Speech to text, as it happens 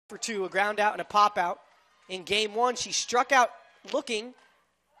for two, a ground out and a pop out. In game one, she struck out looking,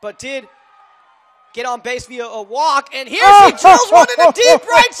 but did get on base via a walk. And here she drills one into deep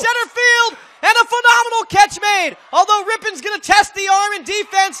right center field, and a phenomenal catch made. Although Rippon's going to test the arm in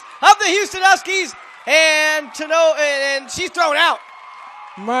defense of the Hughson Huskies, and she's thrown out.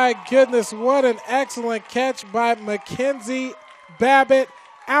 My goodness, what an excellent catch by Mackenzie Babbitt.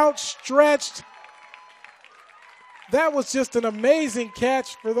 Outstretched. That was just an amazing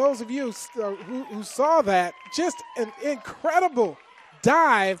catch for those of you who saw that. Just an incredible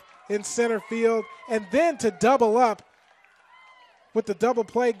dive in center field, and then to double up with the double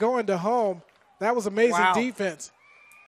play going to home. That was amazing defense.